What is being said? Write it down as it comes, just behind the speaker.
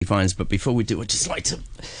Vines, but before we do, I'd just like to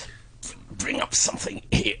bring up something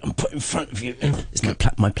here and put in front of you. It's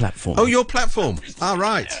my platform. Oh, your platform.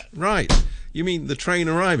 Right. You mean the train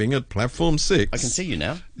arriving at platform 6? I can see you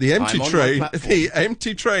now. The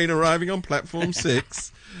empty train arriving on platform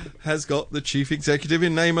 6 has got the chief executive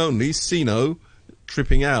in name only, Sino,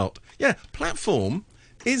 tripping out. Yeah, platform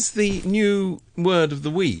is the new word of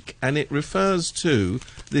the week, and it refers to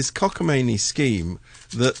this cockamamie scheme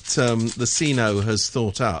that the Sino has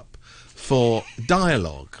thought up for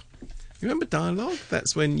dialogue. You remember dialogue?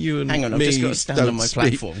 That's when you and Hang on, me I've just got to stand don't on my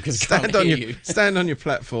speak. platform because I can't hear you. Stand on your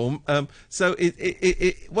platform. So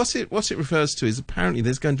what it refers to is apparently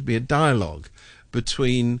there's going to be a dialogue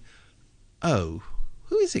between. Oh,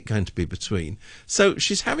 who is it going to be between? So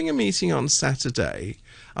she's having a meeting on Saturday.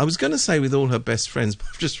 I was going to say with all her best friends, but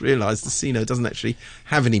I've just realised the Sino doesn't actually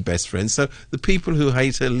have any best friends. So the people who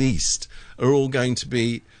hate her least are all going to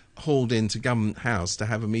be hauled into Government House to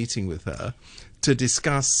have a meeting with her to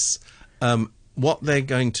discuss what they're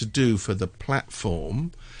going to do for the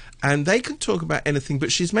platform. And they can talk about anything,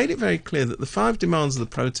 but she's made it very clear that the 5 demands of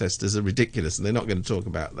the protesters are ridiculous and they're not going to talk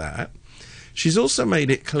about that. She's also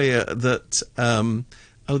made it clear that,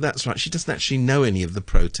 oh, that's right, she doesn't actually know any of the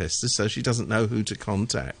protesters, so she doesn't know who to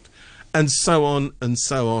contact. And so on, and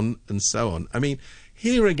so on, and so on. I mean,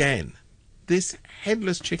 here again, this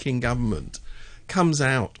headless chicken government comes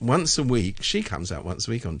out once a week. She comes out once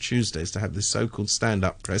a week on Tuesdays to have this so-called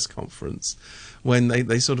stand-up press conference when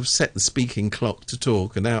they sort of set the speaking clock to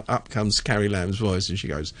talk, and now up comes Carrie Lamb's voice and she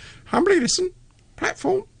goes, humbly listen,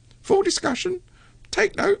 platform, full discussion,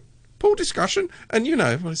 take note, full discussion. And, you know,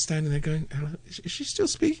 everyone's standing there going, is she still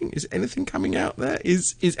speaking? Is anything coming out there?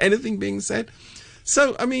 Is anything being said?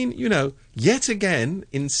 So, I mean, you know, yet again,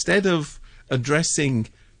 instead of addressing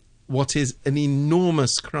what is an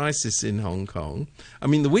enormous crisis in Hong Kong. I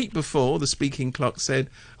mean, the week before, the speaking clock said,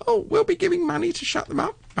 oh, we'll be giving money to shut them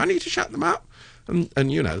up.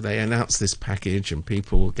 And you know, they announced this package and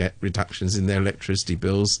people will get reductions in their electricity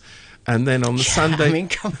bills. And then on the Sunday... I mean,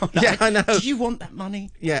 come on. Yeah, I know. Do you want that money?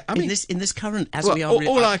 Yeah, I mean... In this current... As well, we are...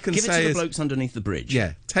 all I can give say it to is... the blokes underneath the bridge.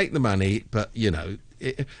 Yeah, take the money, but, you know...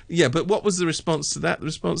 yeah, but what was the response to that? The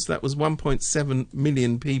response to that was 1.7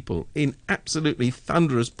 million people in absolutely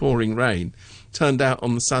thunderous pouring rain turned out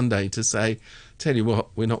on the Sunday to say, tell you what,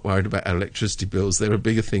 we're not worried about our electricity bills. There are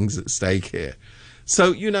bigger things at stake here.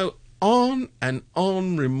 So, you know, on and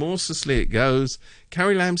on remorselessly it goes.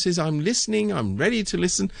 Carrie Lam says, I'm listening, I'm ready to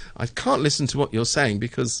listen. I can't listen to what you're saying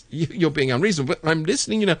because you're being unreasonable, but I'm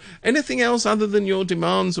listening, you know, anything else other than your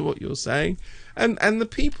demands or what you're saying. And the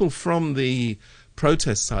people from the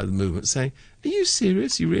protest side of the movement saying, are you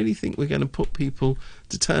serious? You really think we're going to put people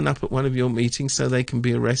to turn up at one of your meetings so they can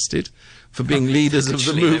be arrested for being leaders of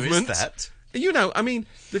the movement? There is that. You know, I mean,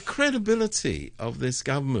 the credibility of this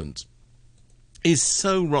government is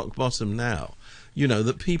so rock bottom now, you know,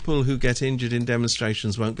 that people who get injured in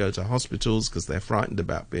demonstrations won't go to hospitals because they're frightened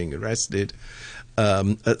about being arrested,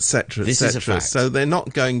 etc., etc. So they're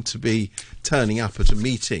not going to be turning up at a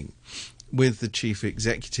meeting with the chief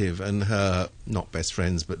executive and her, not best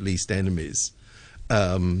friends, but least enemies,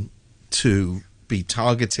 to be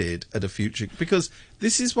targeted at a future... Because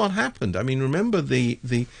this is what happened. I mean, remember, the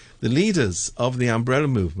leaders of the umbrella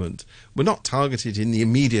movement were not targeted in the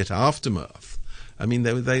immediate aftermath. I mean,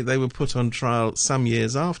 they were put on trial some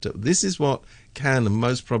years after. This is what can and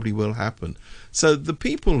most probably will happen. So the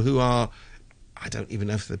people who are... I don't even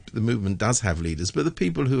know if the movement does have leaders, but the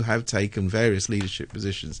people who have taken various leadership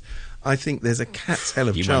positions, I think there's a cat's hell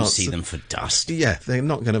of chance. You won't see them for dust. Yeah, they're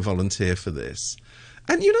not going to volunteer for this.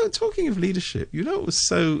 And, you know, talking of leadership, you know, it was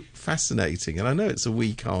so fascinating, and I know it's a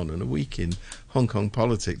week on, and a week in Hong Kong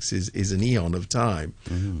politics is an eon of time,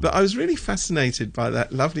 but I was really fascinated by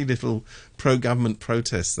that lovely little pro-government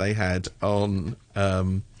protest they had on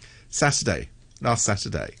last Saturday.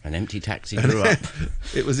 An empty taxi drew up.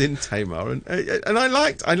 It was in Tamar, and I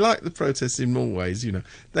liked the protests in more ways. You know,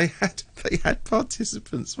 they had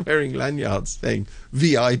participants wearing lanyards saying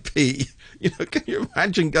VIP. You know, can you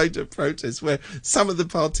imagine going to a protest where some of the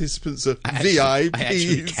participants are VIPs? I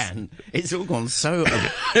actually can. It's all gone so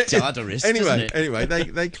Dadaist, Anyway,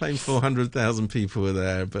 they claim 400,000 people were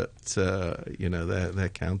there, but you know, their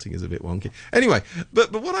counting is a bit wonky. Anyway,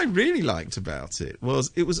 but what I really liked about it was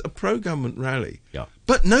a pro-government rally. Yeah.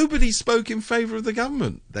 But nobody spoke in favour of the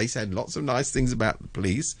government. They said lots of nice things about the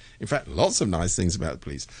police. In fact, lots of nice things about the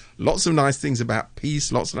police. Lots of nice things about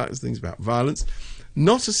peace. Lots of nice things about violence.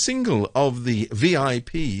 Not a single of the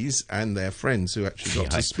VIPs and their friends who actually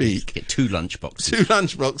got to speak. Get 2 lunchboxes. 2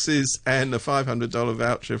 lunchboxes and a $500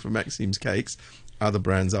 voucher for Maxime's Cakes. Other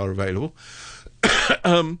brands are available.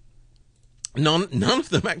 none of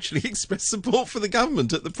them actually expressed support for the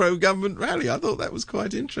government at the pro-government rally. I thought that was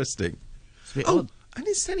quite interesting. It's a bit odd. And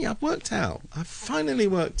incidentally, I've finally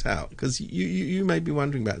worked out, because you may be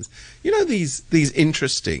wondering about this. You know, these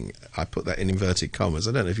interesting, I put that in inverted commas.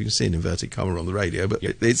 I don't know if you can see an inverted comma on the radio, but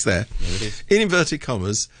it's there. Yeah, it is. In inverted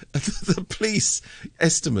commas, the police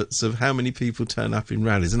estimates of how many people turn up in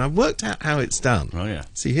rallies. And I've worked out how it's done. Oh, yeah.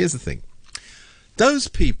 See, here's the thing. Those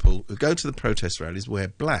people who go to the protest rallies wear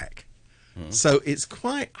black. So it's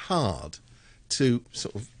quite hard to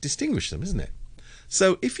sort of distinguish them, isn't it?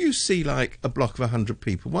 So if you see like a block of 100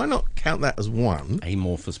 people, why not count that as one?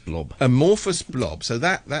 Amorphous blob. Amorphous blob. So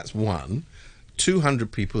that's one. 200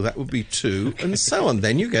 people, that would be two, and so on.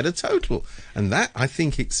 Then you get a total. And that, I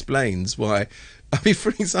think, explains why. I mean,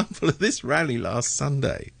 for example, at this rally last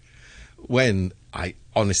Sunday, when I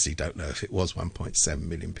honestly don't know if it was 1.7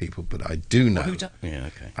 million people, but I do know. Yeah,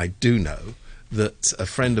 okay. I do know that a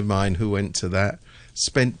friend of mine who went to that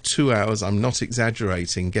spent 2 hours, I'm not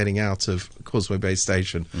exaggerating, getting out of Causeway Bay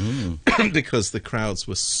Station because the crowds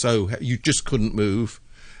were so... You just couldn't move.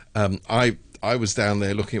 I was down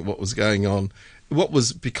there looking at what was going on. What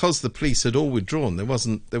was... Because the police had all withdrawn, there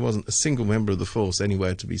wasn't a single member of the force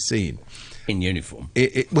anywhere to be seen. In uniform.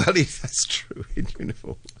 That's true, in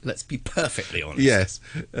uniform. Let's be perfectly honest. Yes.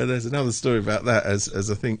 There's another story about that, as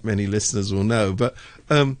I think many listeners will know. But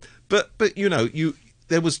you know,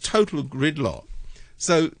 there was total gridlock.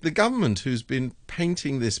 So the government, who's been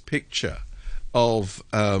painting this picture of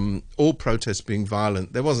all protests being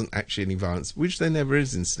violent, there wasn't actually any violence, which there never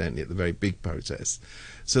is, incidentally, at the very big protests.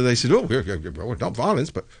 So they said, we're not violence,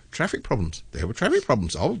 but traffic problems. There were traffic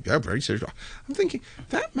problems. Oh, yeah, very serious. I'm thinking,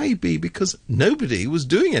 that may be because nobody was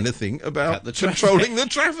doing anything about controlling the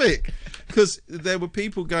traffic. Because there were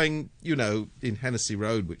people going, you know, in Hennessy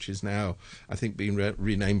Road, which is now, I think, being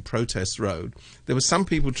renamed Protest Road. There were some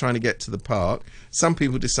people trying to get to the park. Some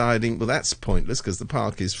people deciding, well, that's pointless because the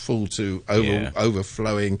park is full to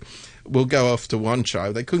overflowing. We'll go off to Wan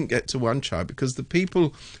Chai. They couldn't get to Wan Chai because the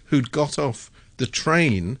people who'd got off the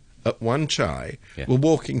train at Wan Chai were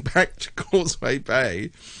walking back to Causeway Bay,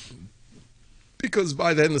 because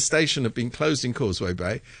by then the station had been closed in Causeway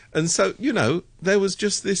Bay. And so, you know, there was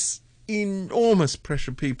just this enormous pressure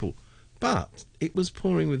of people. But it was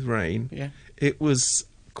pouring with rain. Yeah. It was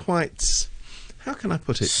quite... How can I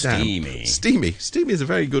put it? Steamy. Steamy. Steamy is a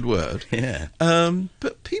very good word. Yeah.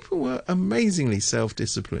 But people were amazingly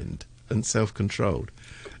self-disciplined and self-controlled.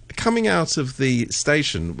 Coming out of the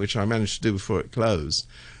station, which I managed to do before it closed,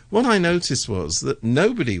 what I noticed was that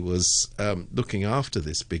nobody was looking after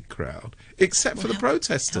this big crowd, except for the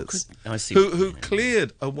protesters, who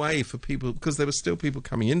cleared a way for people, because there were still people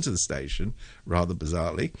coming into the station, rather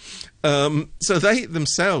bizarrely. So they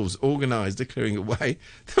themselves organised a clearing away.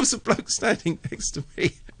 There was a bloke standing next to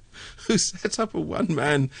me who set up a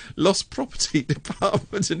one-man lost property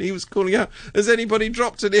department, and he was calling out, has anybody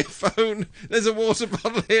dropped an earphone? There's a water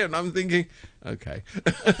bottle here. And I'm thinking, okay.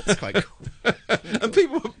 That's quite cool. And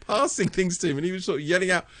people were passing things to him, and he was sort of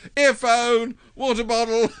yelling out, earphone, water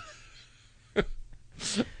bottle.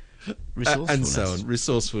 And so on,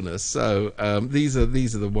 resourcefulness. So these are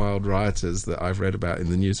the wild rioters that I've read about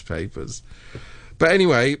in the newspapers. But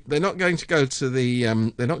anyway, they're not going to go to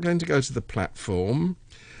the platform.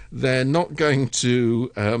 They're not going to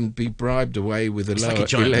be bribed away with a lower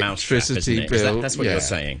electricity bill. That's what you're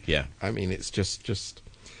saying, yeah. I mean, it's just...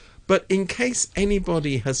 But in case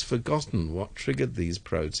anybody has forgotten what triggered these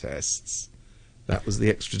protests, that was the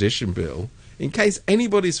extradition bill. In case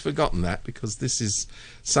anybody's forgotten that, because this is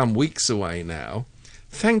some weeks away now,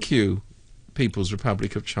 thank you, People's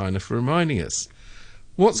Republic of China, for reminding us.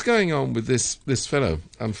 What's going on with this fellow,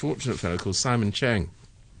 unfortunate fellow called Simon Cheng,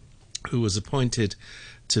 who was appointed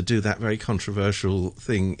to do that very controversial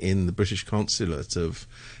thing in the British consulate of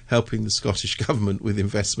helping the Scottish government with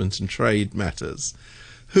investment and trade matters,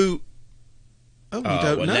 who... we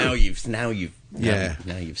don't know. Now you've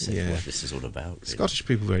said what this is all about. Really. Scottish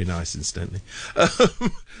people are very nice, incidentally.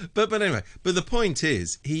 But anyway, but the point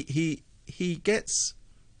is, he gets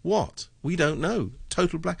what? We don't know.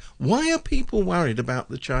 Total black. Why are people worried about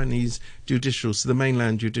the Chinese the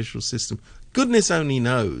mainland judicial system? Goodness only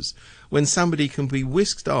knows. When somebody can be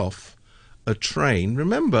whisked off a train.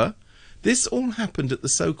 Remember, this all happened at the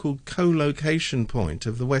so-called co-location point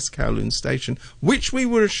of the West Kowloon station, which we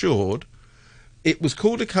were assured it was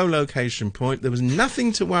called a co-location point. There was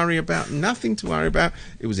nothing to worry about,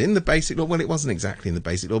 It was in the basic law. Well, it wasn't exactly in the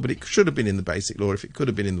basic law, but it should have been in the basic law. If it could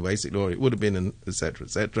have been in the basic law, it would have been, etc.,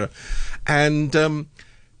 etc. And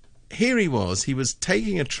here he was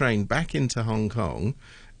taking a train back into Hong Kong,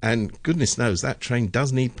 And goodness knows that train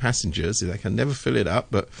does need passengers. They can never fill it up.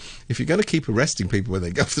 But if you're going to keep arresting people when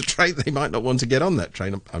they go off the train, they might not want to get on that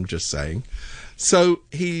train. I'm just saying. So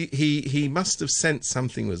he must have sensed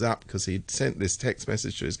something was up, because he'd sent this text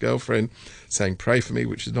message to his girlfriend saying, "Pray for me,"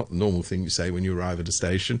 which is not the normal thing you say when you arrive at a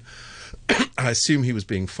station. I assume he was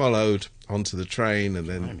being followed onto the train, and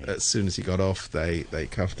then as soon as he got off, they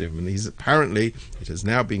cuffed him. And he's apparently, it has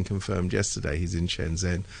now been confirmed yesterday, he's in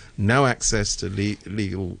Shenzhen. No access to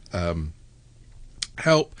legal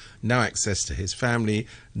help, no access to his family,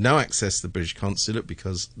 no access to the British consulate,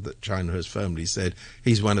 because China has firmly said,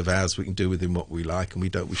 he's one of ours, we can do with him what we like, and we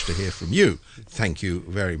don't wish to hear from you. Thank you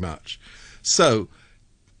very much. So,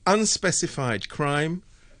 unspecified crime,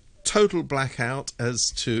 total blackout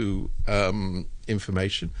as to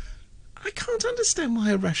information. I can't understand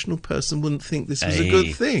why a rational person wouldn't think this was a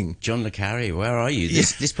good thing. John le Carre, where are you?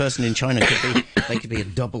 This person in China could be a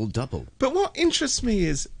double-double. But what interests me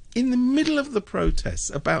is, in the middle of the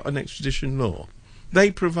protests about an extradition law,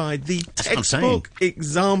 they provide the textbook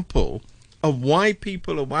example of why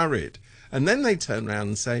people are worried. And then they turn around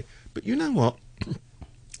and say, but you know what?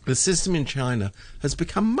 The system in China has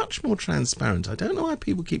become much more transparent. I don't know why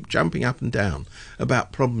people keep jumping up and down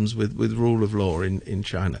about problems with rule of law in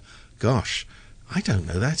China. Gosh, I don't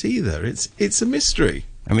know that either. It's a mystery.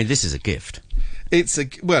 I mean, this is a gift. It's a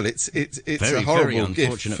very, a horrible very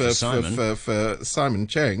gift for Simon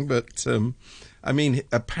Cheng. But I mean,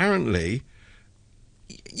 apparently.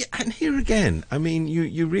 Yeah, and here again, I mean,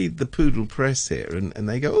 you read the poodle press here, and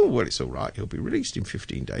they go, oh, well, it's all right, he'll be released in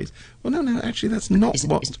 15 days. Well, no, actually, that's not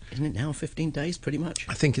isn't it now 15 days, pretty much?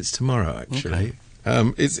 I think it's tomorrow, actually.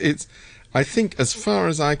 Okay. I think, as far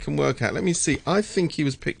as I can work out, let me see, I think he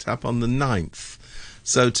was picked up on the 9th.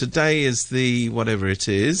 So today is the, whatever it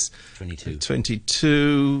is.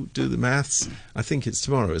 22, do the maths. I think it's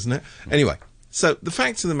tomorrow, isn't it? Anyway, so the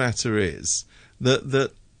fact of the matter is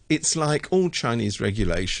that it's like all Chinese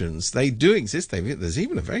regulations. They do exist. There's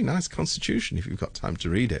even a very nice constitution if you've got time to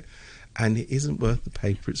read it. And it isn't worth the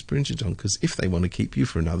paper it's printed on, because if they want to keep you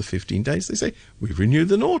for another 15 days, they say, we've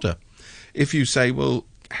renewed an order. If you say, well,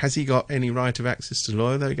 has he got any right of access to a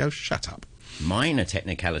lawyer? They go, shut up. Minor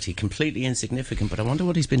technicality, completely insignificant, but I wonder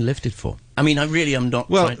what he's been lifted for. I mean, I really am not...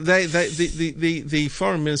 Well, the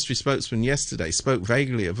Foreign Ministry spokesman yesterday spoke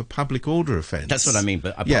vaguely of a public order offence. That's what I mean,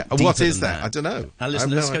 but what is that? I don't know. Now,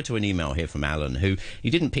 listen, let's go to an email here from Alan, who he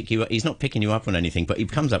didn't pick you up. He's not picking you up on anything, but he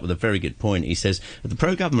comes up with a very good point. He says, at the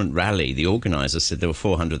pro-government rally, the organisers said there were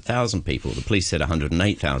 400,000 people. The police said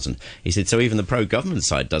 108,000. He said, so even the pro-government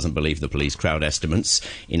side doesn't believe the police crowd estimates.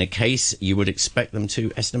 In a case, you would expect them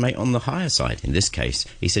to estimate on the higher side. In this case,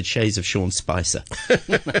 he said shades of Sean Spicer.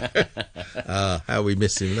 How we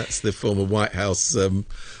miss him. That's the former White House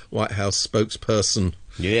spokesperson.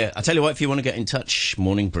 Yeah, I tell you what, if you want to get in touch,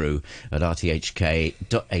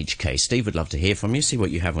 morningbrew@rthk.hk. Steve would love to hear from you, see what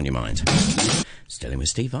you have on your mind. Still in with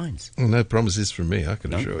Steve Vines. No promises from me, I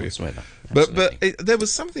can assure you. But there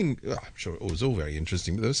was something, I'm sure it was all very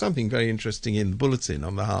interesting, but there was something very interesting in the bulletin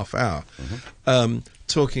on the half hour,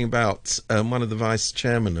 talking about one of the vice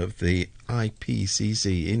chairman of the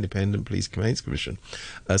IPCC, Independent Police Complaints Commission,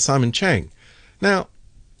 Simon Cheng. Now,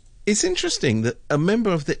 it's interesting that a member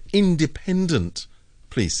of the Independent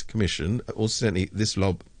Police Commission, certainly this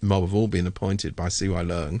mob have all been appointed by CY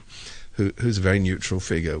Leung, who's a very neutral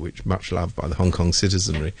figure, which much loved by the Hong Kong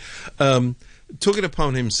citizenry, took it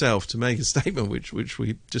upon himself to make a statement, which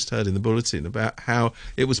we just heard in the bulletin, about how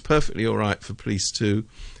it was perfectly all right for police to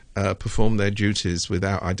perform their duties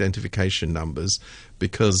without identification numbers,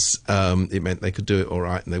 because it meant they could do it all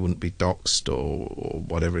right and they wouldn't be doxxed or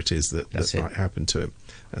whatever it is that might happen to him.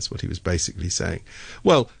 That's what he was basically saying.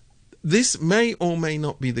 Well, this may or may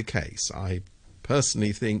not be the case. I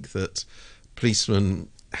personally think that policemen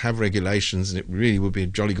have regulations and it really would be a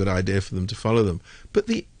jolly good idea for them to follow them. But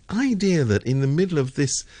the idea that in the middle of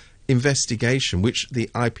this investigation, which the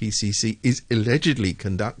IPCC is allegedly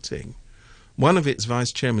conducting, one of its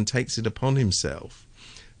vice chairmen takes it upon himself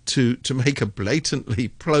to make a blatantly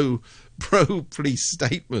pro-police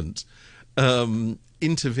statement,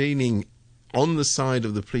 intervening on the side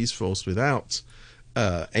of the police force without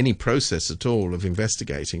any process at all of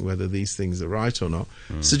investigating whether these things are right or not,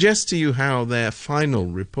 suggests to you how their final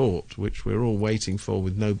report, which we're all waiting for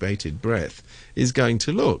with no bated breath, is going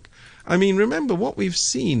to look. I mean, remember what we've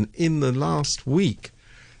seen in the last week,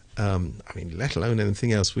 let alone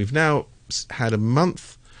anything else. We've now had a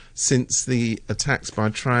month since the attacks by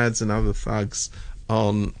triads and other thugs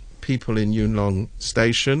on people in Yuen Long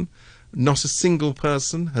Station. Not a single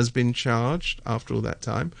person has been charged after all that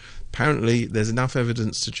time. Apparently, there's enough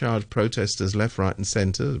evidence to charge protesters left, right and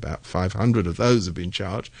centre. About 500 of those have been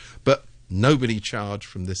charged, but nobody charged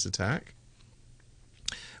from this attack.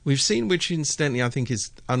 We've seen, which incidentally I think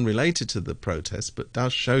is unrelated to the protest, but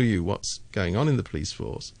does show you what's going on in the police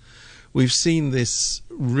force. We've seen this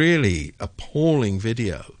really appalling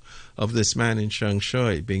video of this man in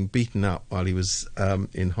Sheung being beaten up while he was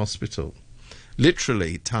in hospital,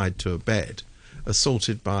 literally tied to a bed,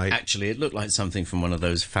 assaulted by... Actually, it looked like something from one of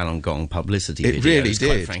those Falun Gong publicity videos, it really did.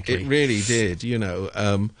 quite frankly. It really did, you know.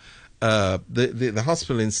 The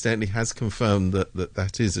hospital, incidentally, has confirmed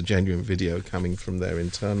that is a genuine video coming from their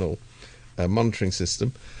internal monitoring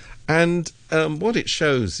system. And what it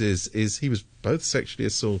shows is he was both sexually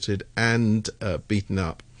assaulted and beaten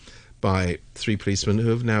up by 3 policemen who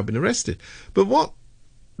have now been arrested. But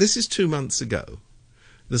this is 2 months ago.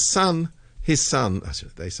 His son, I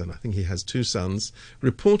think he has 2 sons,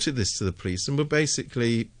 reported this to the police and were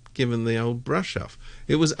basically given the old brush off.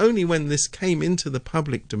 It was only when this came into the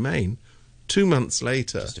public domain 2 months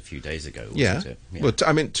later, just a few days ago, wasn't it? Yeah. Well,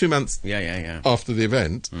 I mean 2 months after the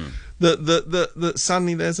event, that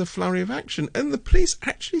suddenly there's a flurry of action. And the police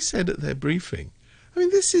actually said at their briefing, I mean,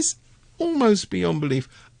 this is almost beyond belief.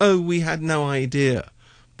 Oh, we had no idea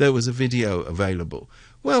there was a video available.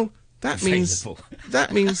 Well, that means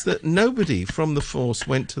that nobody from the force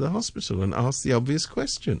went to the hospital and asked the obvious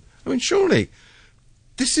question. I mean, surely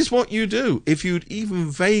this is what you do if you'd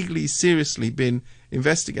even vaguely seriously been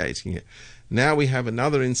investigating it. Now we have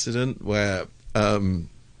another incident where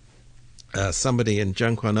somebody in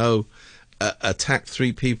Jiangquan attacked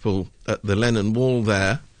 3 people at the Lennon Wall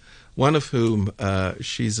there, one of whom,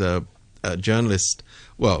 she's a journalist.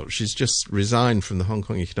 Well, she's just resigned from the Hong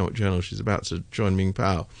Kong Economic Journal. She's about to join Ming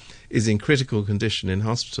Pao, is in critical condition in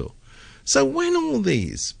hospital. So when all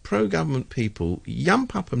these pro-government people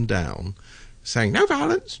yump up and down saying no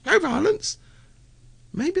violence,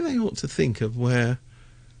 maybe they ought to think of where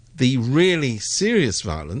the really serious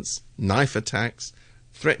violence, knife attacks,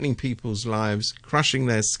 threatening people's lives, crushing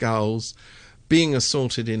their skulls, being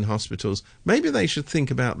assaulted in hospitals, maybe they should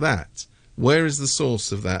think about that. Where is the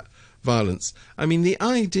source of that violence? I mean, the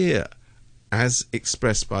idea, as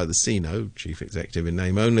expressed by the CINO, Chief Executive in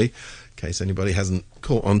name only, in case anybody hasn't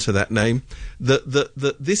caught on to that name,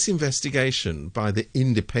 that this investigation by the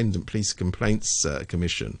Independent Police Complaints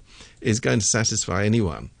Commission is going to satisfy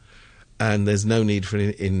anyone, and there's no need for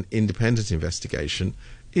an independent investigation,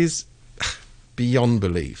 is beyond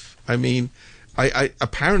belief. I mean,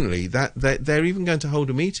 apparently that they're even going to hold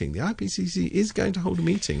a meeting. The IPCC is going to hold a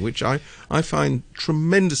meeting, which I find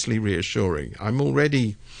tremendously reassuring. I'm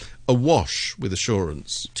already awash with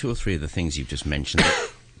assurance. 2 or 3 of the things you've just mentioned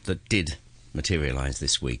that did materialise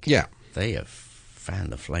this week, they have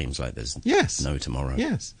fanned the flames like there's no tomorrow.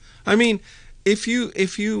 Yes. I mean, if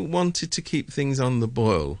you wanted to keep things on the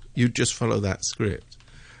boil, you'd just follow that script.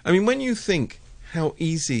 I mean, when you think how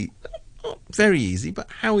easy, not very easy, but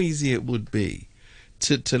how easy it would be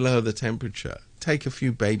to lower the temperature, take a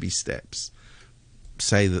few baby steps,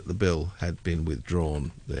 say that the bill had been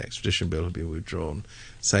withdrawn, the extradition bill had been withdrawn,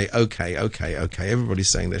 say, okay, everybody's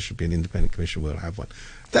saying there should be an independent commission, we'll have one.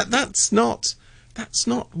 That's not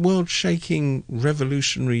world-shaking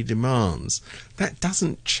revolutionary demands. That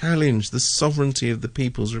doesn't challenge the sovereignty of the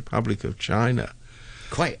People's Republic of China.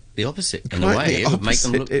 Quite the opposite, in a way. It would make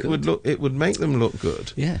them look good. It would make them look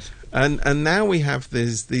good. Yes. And now we have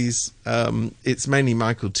these it's mainly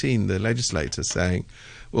Michael Teen, the legislator, saying,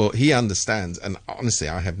 well, he understands, and honestly,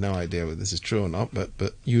 I have no idea whether this is true or not,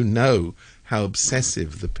 but you know how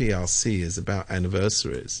obsessive the PRC is about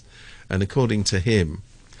anniversaries. And according to him,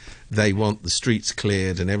 they want the streets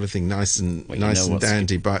cleared and everything nice and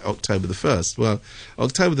dandy by October the 1st. Well,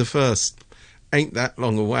 October the 1st ain't that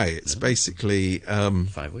long away. It's basically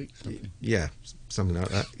 5 weeks. Yeah, something like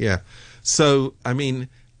that. Yeah. So, I mean,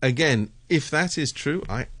 again, if that is true,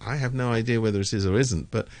 I have no idea whether it is or isn't,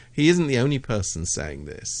 but he isn't the only person saying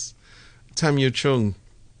this. Tam Yu Chung,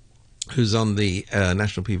 who's on the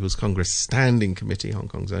National People's Congress Standing Committee, Hong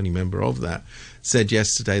Kong's only member of that, said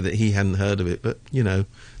yesterday that he hadn't heard of it. But, you know,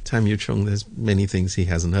 Tam Yu Chung, there's many things he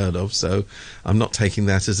hasn't heard of, so I'm not taking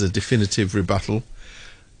that as a definitive rebuttal.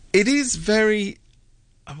 It is very,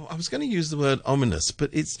 I was going to use the word ominous, but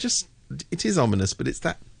it is ominous, but it's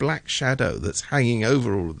that black shadow that's hanging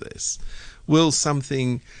over all of this. Will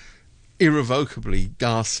something irrevocably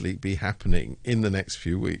ghastly be happening in the next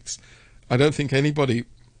few weeks? I don't think anybody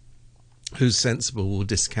who's sensible will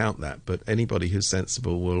discount that, but anybody who's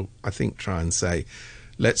sensible will, I think, try and say,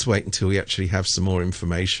 let's wait until we actually have some more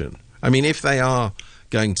information. I mean, if they are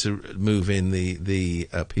going to move in the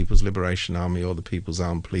People's Liberation Army or the People's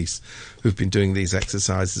Armed Police, who've been doing these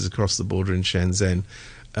exercises across the border in Shenzhen.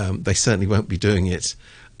 They certainly won't be doing it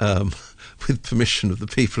with permission of the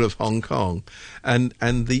people of Hong Kong. And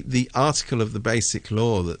the article of the Basic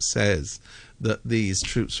Law that says that these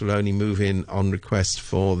troops will only move in on request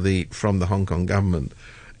from the Hong Kong government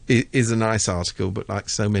is a nice article, but like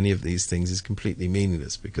so many of these things, is completely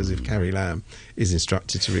meaningless, because if Carrie Lam is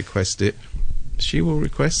instructed to request it, she will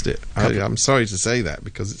request it. I'm sorry to say that,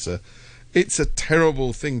 because it's a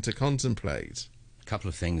terrible thing to contemplate. A couple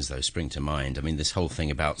of things, though, spring to mind. I mean, this whole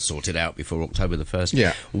thing about sort it out before October the 1st.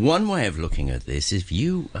 Yeah. One way of looking at this is, if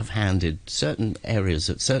you have handed certain areas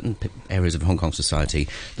of Hong Kong society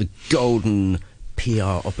the golden PR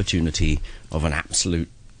opportunity of an absolute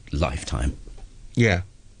lifetime. Yeah.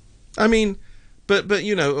 I mean, but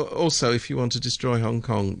you know, also, if you want to destroy Hong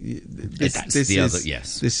Kong, this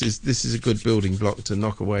is a good building block to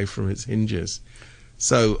knock away from its hinges.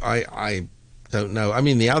 So I don't know. I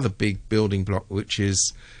mean, the other big building block which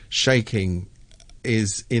is shaking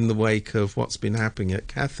is in the wake of what's been happening at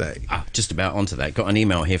Cathay. Just about onto that. Got an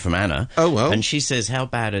email here from Anna. Oh, well. And she says, how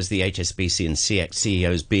bad is the HSBC and CX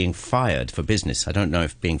CEOs being fired for business? I don't know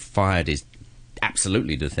if being fired is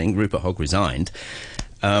absolutely the thing. Rupert Hogg resigned.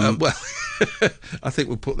 Well, I think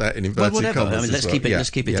we'll put that in inverted commas. I mean, let's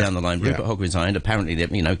keep it down the line. Rupert Hogg resigned. Apparently,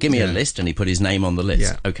 give me a list, and he put his name on the list.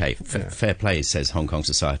 Yeah. Okay, fair play, says Hong Kong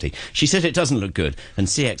Society. She said it doesn't look good, and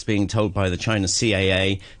CX being told by the China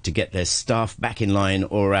CAA to get their staff back in line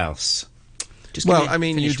or else. I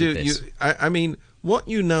mean, what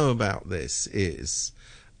you know about this is,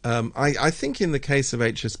 I think in the case of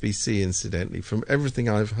HSBC, incidentally, from everything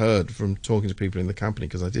I've heard from talking to people in the company,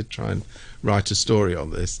 because I did try and write a story on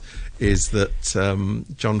this, is that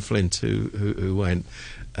John Flint, who went,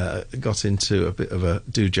 got into a bit of a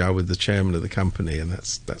doojar with the chairman of the company, and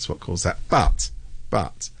that's what caused that.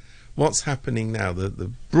 But what's happening now,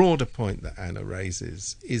 the broader point that Anna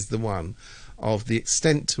raises, is the one of the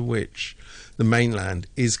extent to which the mainland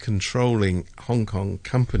is controlling Hong Kong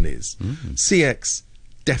companies. CX,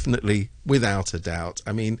 definitely, without a doubt.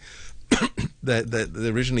 I mean,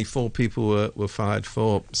 originally 4 people were fired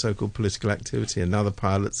for so-called political activity. Another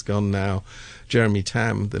pilot's gone now. Jeremy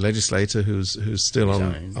Tam, the legislator who's still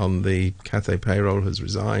on the Cathay payroll, has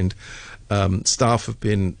resigned. Staff have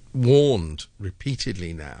been warned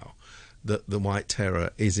repeatedly now that the White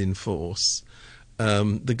Terror is in force.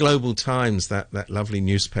 The Global Times, that lovely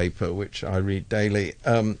newspaper which I read daily,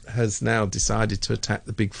 has now decided to attack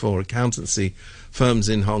the big 4 accountancy firms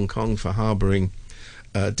in Hong Kong for harbouring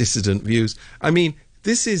dissident views. I mean,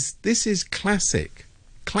 this is classic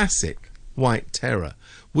White Terror.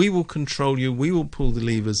 We will control you. We will pull the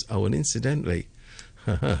levers. Oh, and incidentally,